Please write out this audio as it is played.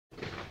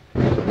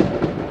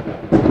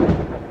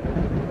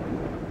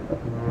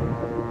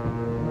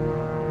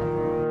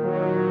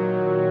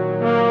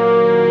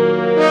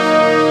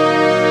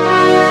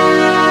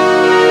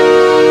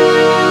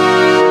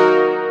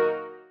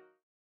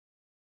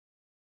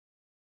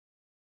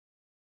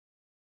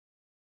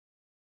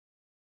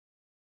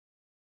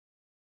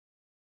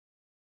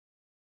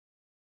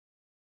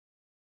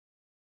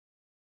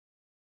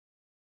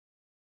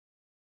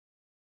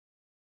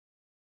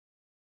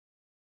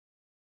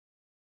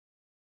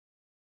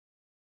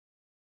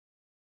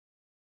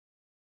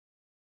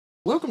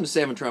Welcome to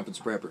Seven Trumpets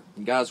Prepper.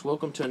 And guys,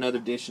 welcome to another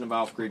edition of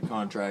Off-Grid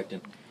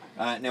Contracting.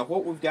 Now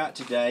what we've got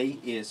today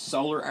is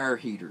solar air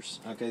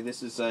heaters. Okay,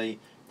 this is a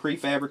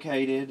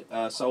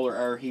prefabricated solar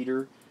air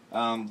heater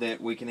that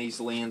we can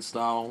easily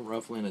install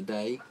roughly in a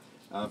day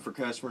for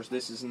customers.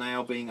 This is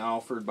now being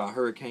offered by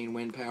Hurricane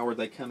Wind Power.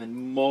 They come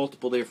in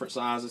multiple different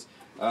sizes.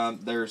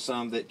 There are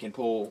some that can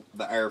pull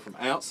the air from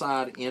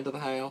outside into the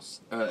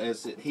house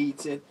as it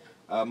heats it,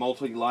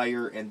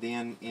 multi-layer, and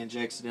then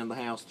injects it in the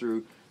house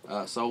through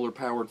solar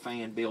powered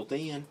fan built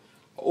in,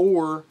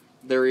 or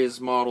there is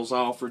models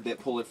offered that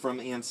pull it from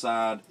the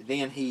inside,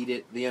 then heat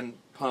it, then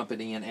pump it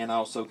in, and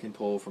also can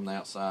pull from the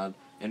outside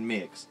and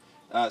mix.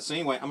 So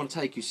anyway, I'm going to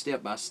take you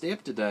step by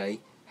step today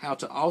how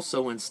to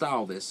also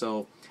install this.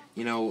 So,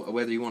 you know,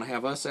 whether you want to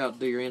have us out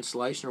do your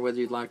installation or whether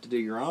you'd like to do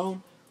your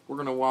own, we're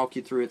going to walk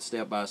you through it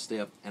step by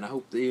step, and I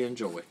hope that you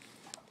enjoy it.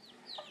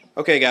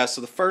 Okay guys,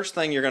 so the first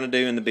thing you're going to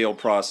do in the build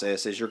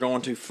process is you're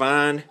going to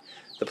find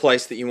the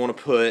place that you want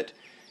to put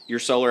your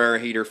solar air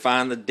heater,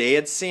 find the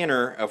dead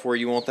center of where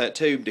you want that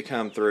tube to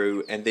come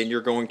through, and then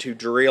you're going to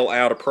drill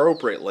out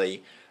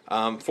appropriately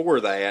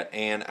for that.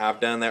 And I've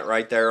done that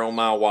right there on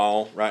my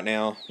wall. Right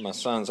now my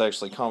son's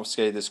actually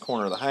confiscated this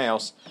corner of the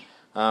house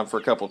for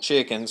a couple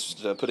chickens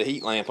to put a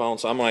heat lamp on,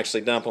 so I'm going to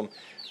actually dump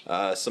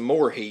them some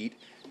more heat.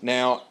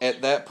 Now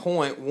at that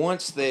point,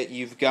 once that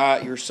you've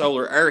got your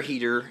solar air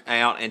heater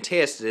out and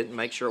tested it and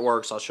make sure it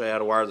works, I'll show you how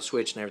to wire the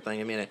switch and everything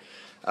in a minute.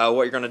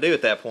 What you're going to do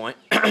at that point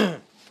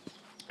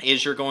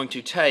is you're going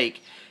to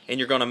take and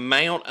you're going to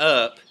mount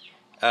up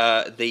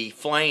the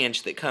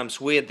flange that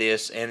comes with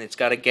this, and it's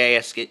got a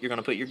gasket. You're going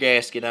to put your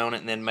gasket on it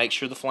and then make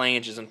sure the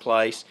flange is in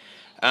place.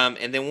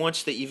 And then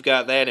once that you've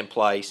got that in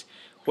place,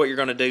 what you're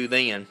going to do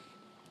then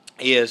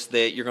is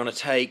that you're going to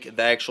take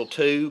the actual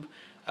tube,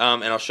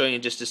 and I'll show you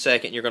in just a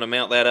second. You're going to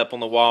mount that up on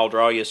the wall,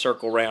 draw you a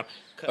circle around.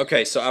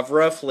 Okay, so I've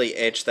roughly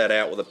etched that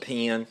out with a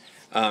pen.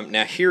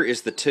 Now here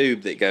is the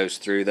tube that goes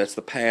through. That's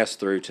the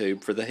pass-through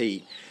tube for the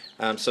heat.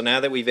 So now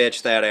that we've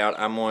etched that out,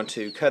 I'm going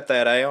to cut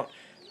that out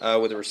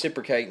with a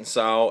reciprocating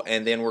saw,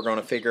 and then we're going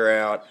to figure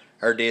out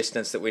our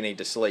distance that we need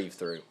to sleeve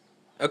through.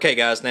 Okay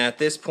guys, now at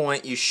this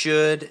point you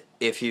should,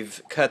 if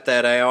you've cut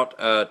that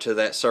out to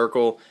that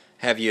circle,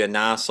 have you a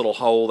nice little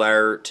hole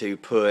there to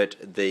put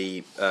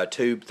the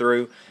tube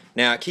through.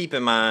 Now keep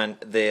in mind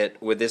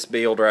that with this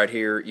build right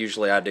here,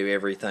 usually I do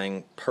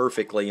everything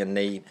perfectly and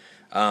neat,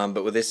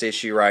 but with this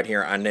issue right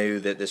here, I knew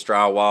that this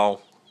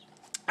drywall,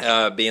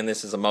 being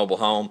this is a mobile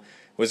home,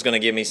 was going to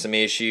give me some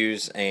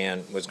issues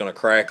and was going to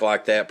crack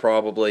like that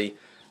probably.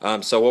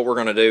 So what we're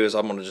going to do is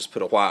I'm going to just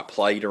put a white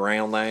plate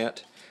around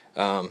that,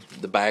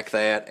 the back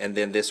that, and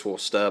then this will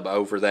stub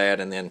over that,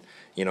 and then,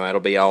 you know,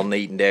 it'll be all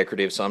neat and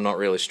decorative, so I'm not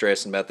really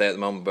stressing about that at the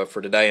moment. But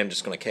for today, I'm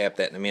just going to cap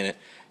that in a minute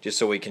just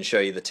so we can show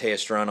you the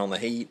test run on the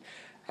heat.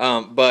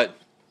 But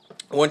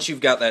once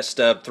you've got that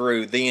stub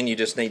through, then you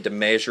just need to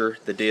measure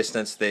the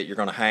distance that you're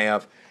going to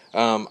have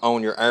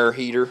on your air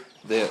heater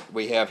that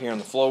we have here on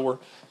the floor.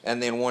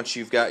 And then once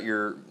you've got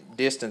your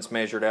distance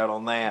measured out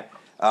on that,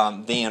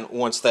 then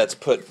once that's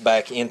put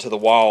back into the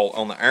wall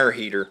on the air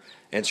heater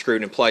and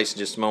screwed in place in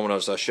just a moment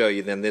as I'll show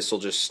you, then this will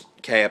just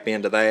cap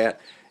into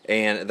that,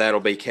 and that'll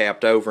be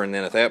capped over. And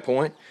then at that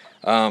point,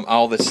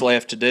 all that's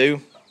left to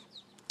do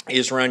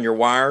is run your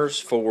wires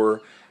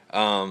for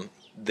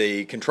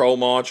the control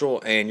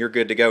module, and you're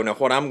good to go. Now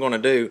what I'm going to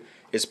do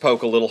is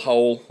poke a little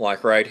hole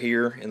like right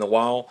here in the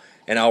wall,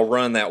 and I'll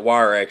run that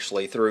wire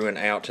actually through and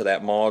out to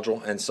that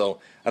module. And so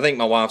I think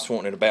my wife's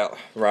wanting it about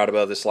right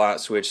above this light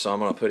switch, so I'm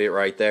going to put it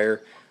right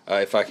there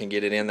if I can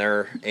get it in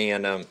there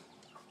and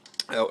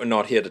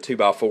not hit a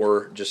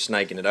 2x4 just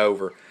snaking it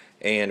over.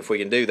 And if we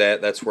can do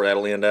that, that's where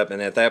that'll end up.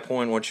 And at that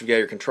point, once you've got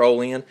your control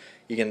in,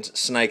 you can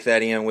snake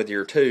that in with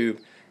your tube,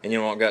 and you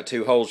don't got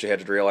two holes you had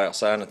to drill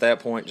outside. And at that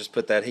point, just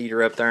put that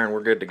heater up there and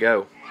we're good to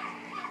go.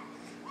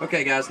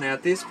 Okay guys, now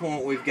at this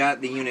point we've got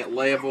the unit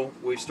level.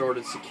 We've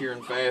started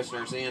securing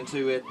fasteners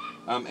into it.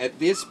 At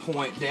this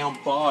point down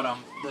bottom,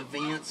 the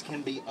vents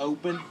can be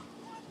open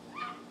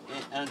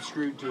and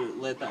unscrewed to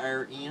let the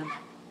air in.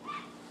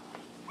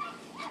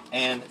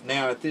 And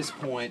now at this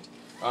point,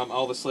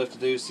 all that's left to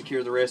do is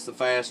secure the rest of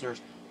the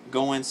fasteners,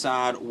 go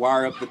inside,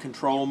 wire up the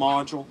control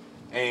module,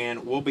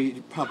 and we'll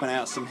be pumping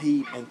out some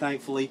heat, and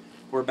thankfully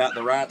we're about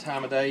the right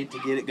time of day to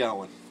get it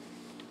going.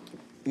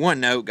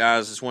 One note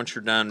guys is once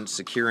you're done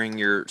securing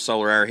your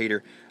solar air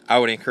heater, I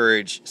would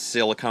encourage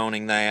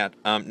siliconing that.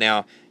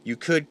 Now you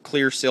could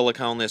clear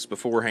silicone this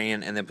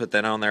beforehand and then put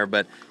that on there,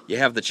 but you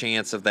have the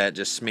chance of that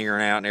just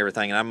smearing out and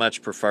everything, and I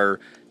much prefer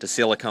to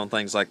silicone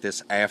things like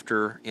this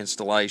after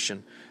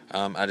installation.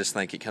 I just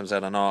think it comes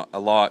out a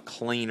lot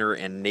cleaner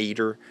and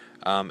neater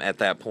at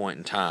that point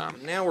in time.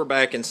 Now we're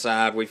back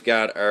inside. We've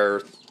got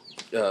our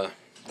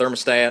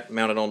thermostat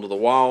mounted onto the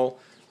wall.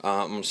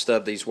 I'm going to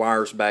stub these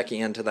wires back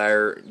into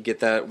there,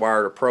 get that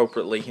wired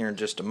appropriately here in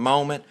just a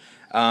moment,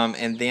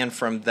 and then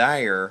from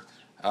there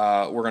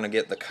we're going to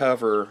get the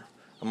cover.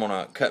 I'm going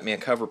to cut me a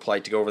cover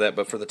plate to go over that,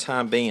 but for the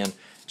time being,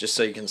 just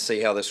so you can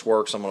see how this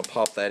works, I'm going to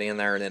pop that in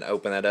there and then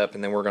open that up,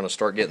 and then we're going to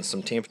start getting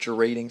some temperature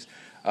readings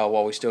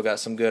while we still got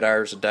some good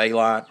hours of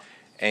daylight,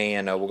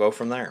 and we'll go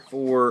from there.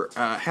 For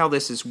how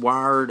this is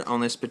wired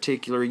on this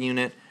particular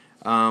unit,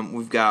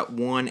 we've got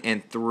 1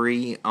 and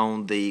 3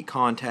 on the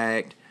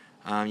contact.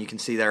 You can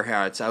see there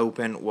how it's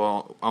open.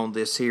 Well, on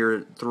this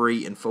here,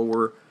 3 and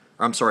 4,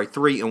 I'm sorry,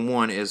 3 and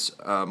 1 is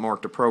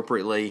marked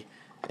appropriately,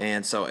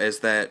 and so as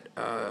that,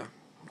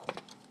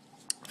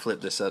 flip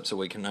this up so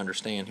we can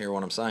understand here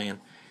what I'm saying,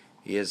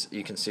 is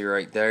you can see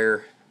right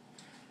there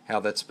how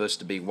that's supposed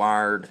to be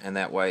wired, and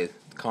that way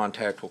the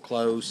contact will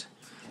close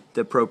the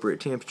appropriate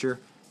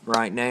temperature.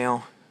 Right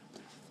now,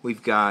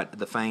 we've got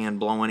the fan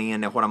blowing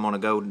in. Now what I'm going to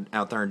go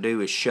out there and do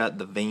is shut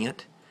the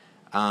vent,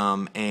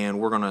 and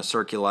we're going to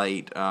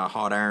circulate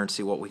hot air and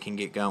see what we can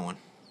get going.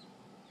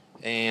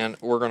 And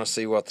we're going to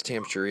see what the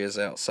temperature is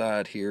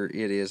outside here.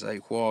 It is a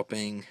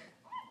whopping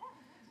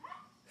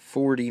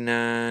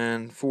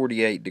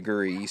 48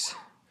 degrees.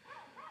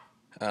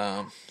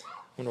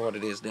 Wonder what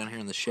it is down here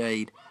in the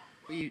shade.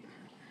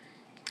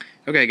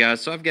 Okay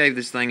guys, so I've gave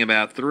this thing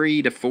about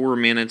 3 to 4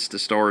 minutes to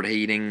start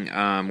heating.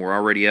 We're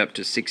already up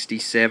to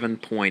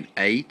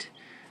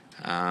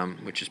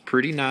 67.8, which is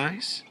pretty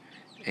nice.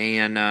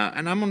 And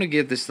I'm going to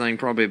give this thing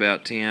probably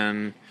about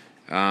 10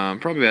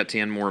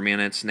 more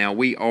minutes. Now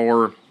we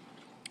are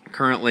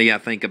currently, I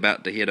think,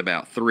 about to hit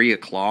about 3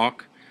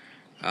 o'clock,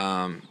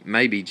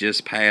 maybe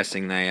just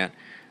passing that.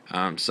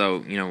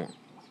 So, you know,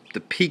 the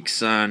peak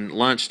sun,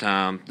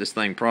 lunchtime, this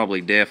thing probably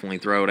definitely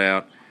throwed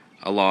out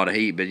a lot of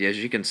heat. But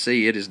as you can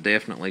see, it is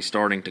definitely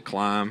starting to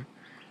climb.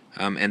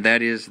 And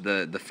that is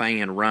the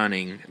fan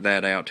running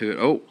that out to it.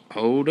 Oh,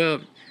 hold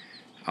up.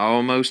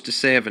 Almost to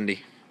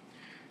 70.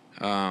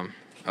 Oh,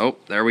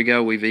 there we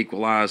go. We've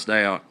equalized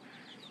out.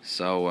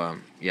 So,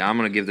 yeah, I'm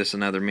going to give this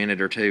another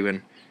minute or two.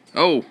 And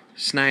oh,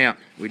 snap.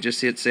 We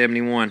just hit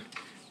 71.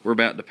 We're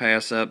about to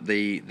pass up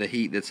the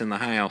heat that's in the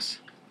house.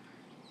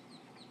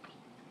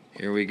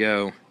 Here we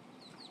go.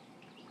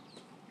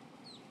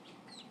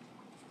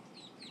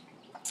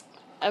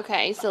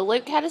 Okay, so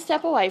Luke had to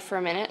step away for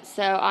a minute,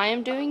 so I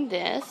am doing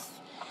this.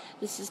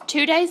 This is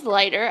 2 days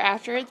later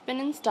after it's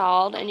been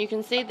installed, and you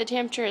can see the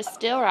temperature is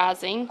still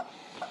rising.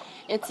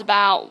 It's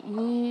about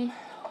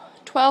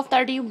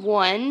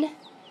 12:31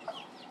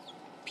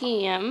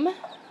 p.m.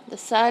 The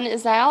sun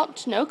is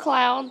out, no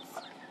clouds,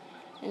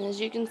 and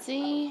as you can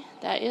see,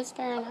 that is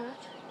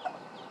Fahrenheit.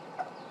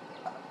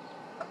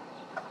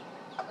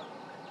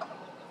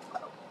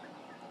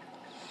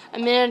 A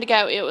minute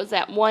ago it was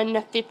at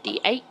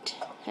 158,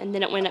 and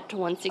then it went up to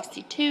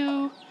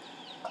 162,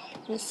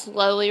 and it's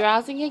slowly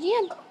rising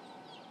again.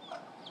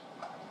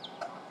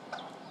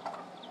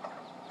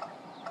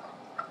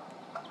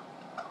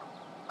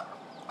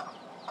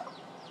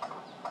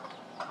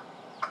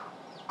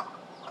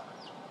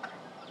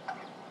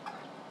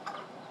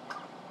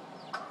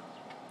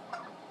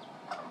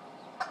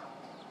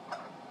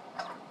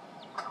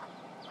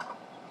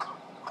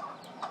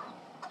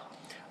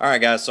 Alright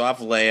guys, so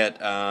I've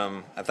let,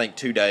 I think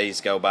 2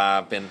 days go by.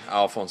 I've been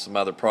off on some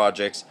other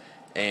projects,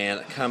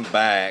 and come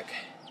back,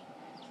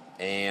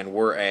 and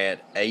we're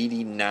at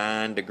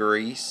 89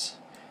 degrees.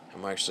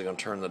 I'm actually going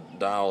to turn the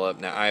dial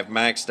up. Now, I have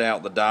maxed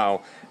out the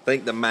dial. I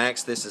think the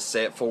max this is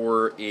set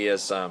for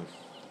is, tell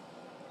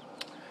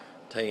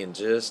you in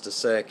just a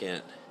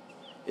second,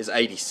 is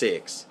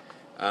 86.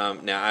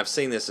 Now, I've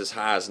seen this as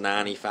high as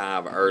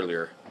 95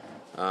 earlier.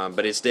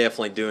 But it's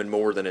definitely doing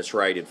more than it's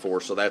rated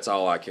for, so that's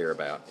all I care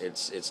about.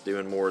 It's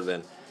doing more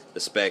than the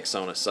specs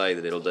on it say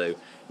that it'll do.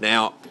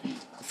 Now,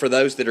 for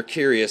those that are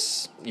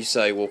curious, you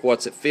say, well,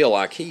 what's it feel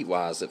like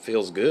heat-wise? It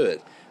feels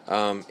good.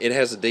 It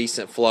has a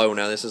decent flow.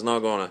 Now, this is not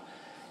going to,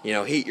 you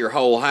know, heat your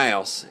whole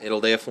house. It'll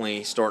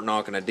definitely start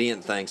knocking a dent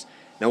in things.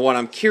 Now, what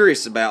I'm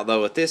curious about,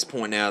 though, at this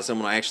point now is I'm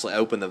going to actually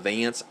open the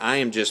vents. I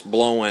am just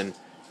blowing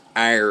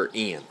air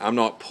in. I'm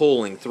not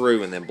pulling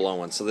through and then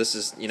blowing. So this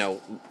is, you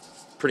know,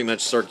 pretty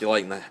much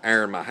circulating the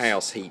air in my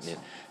house, heating it.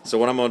 So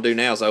what I'm going to do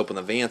now is open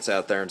the vents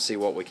out there and see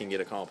what we can get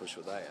accomplished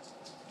with that.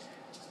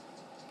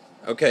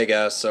 Okay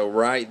guys, so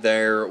right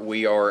there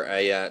we are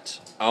at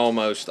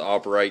almost the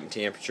operating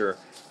temperature.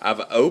 I've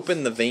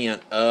opened the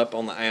vent up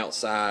on the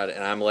outside,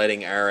 and I'm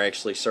letting air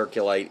actually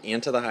circulate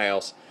into the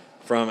house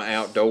from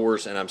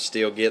outdoors, and I'm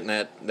still getting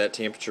that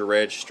temperature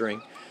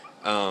registering.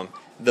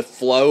 The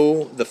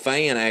flow, the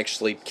fan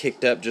actually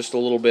kicked up just a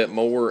little bit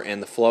more,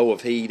 and the flow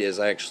of heat is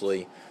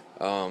actually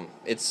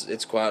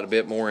it's quite a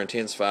bit more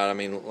intensified. I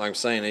mean, like I'm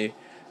saying,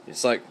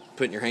 it's like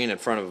putting your hand in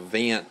front of a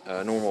vent,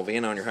 a normal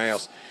vent on your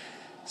house.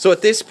 So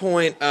at this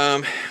point,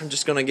 I'm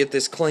just going to get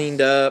this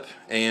cleaned up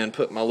and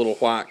put my little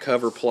white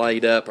cover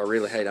plate up. I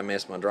really hate I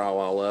messed my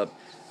drywall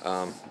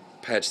up.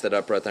 Patched that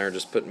up right there and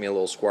just put me a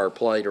little square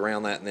plate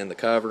around that and then the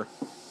cover.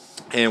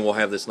 And we'll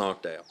have this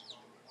knocked out.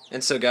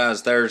 And so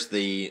guys, there's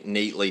the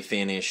neatly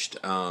finished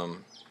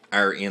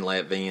air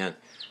inlet vent.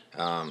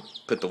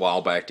 Put the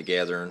wall back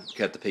together and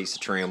cut the piece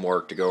of trim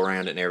work to go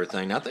around it and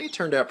everything. Now, I think it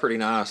turned out pretty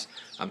nice.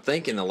 I'm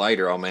thinking that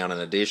later I'll mount an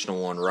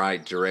additional one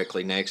right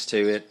directly next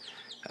to it.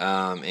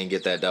 and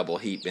get that double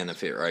heat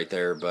benefit right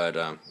there.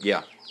 But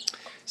yeah,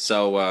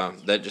 so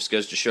that just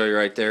goes to show you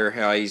right there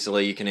how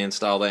easily you can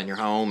install that in your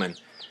home, and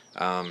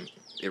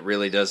it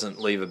really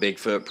doesn't leave a big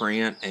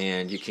footprint,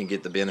 and you can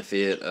get the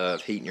benefit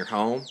of heating your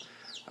home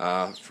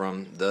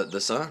from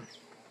the sun.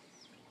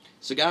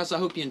 So guys, I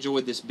hope you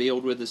enjoyed this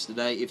build with us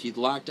today. If you'd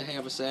like to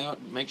have us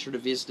out, make sure to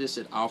visit us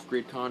at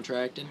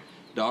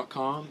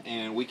offgridcontracting.com,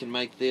 and we can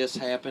make this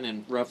happen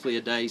in roughly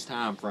a day's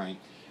time frame.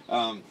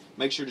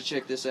 Make sure to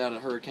check this out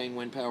at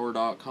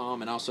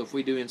hurricanewindpower.com, and also if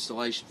we do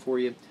installation for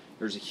you,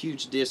 there's a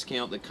huge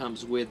discount that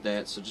comes with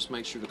that, so just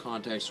make sure to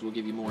contact us. We'll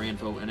give you more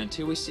info. And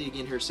until we see you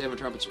again here at 7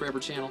 Trumpets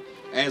Prepper Channel,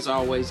 as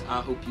always,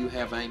 I hope you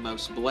have a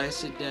most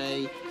blessed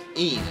day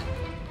in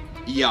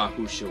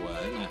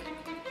Yahushua.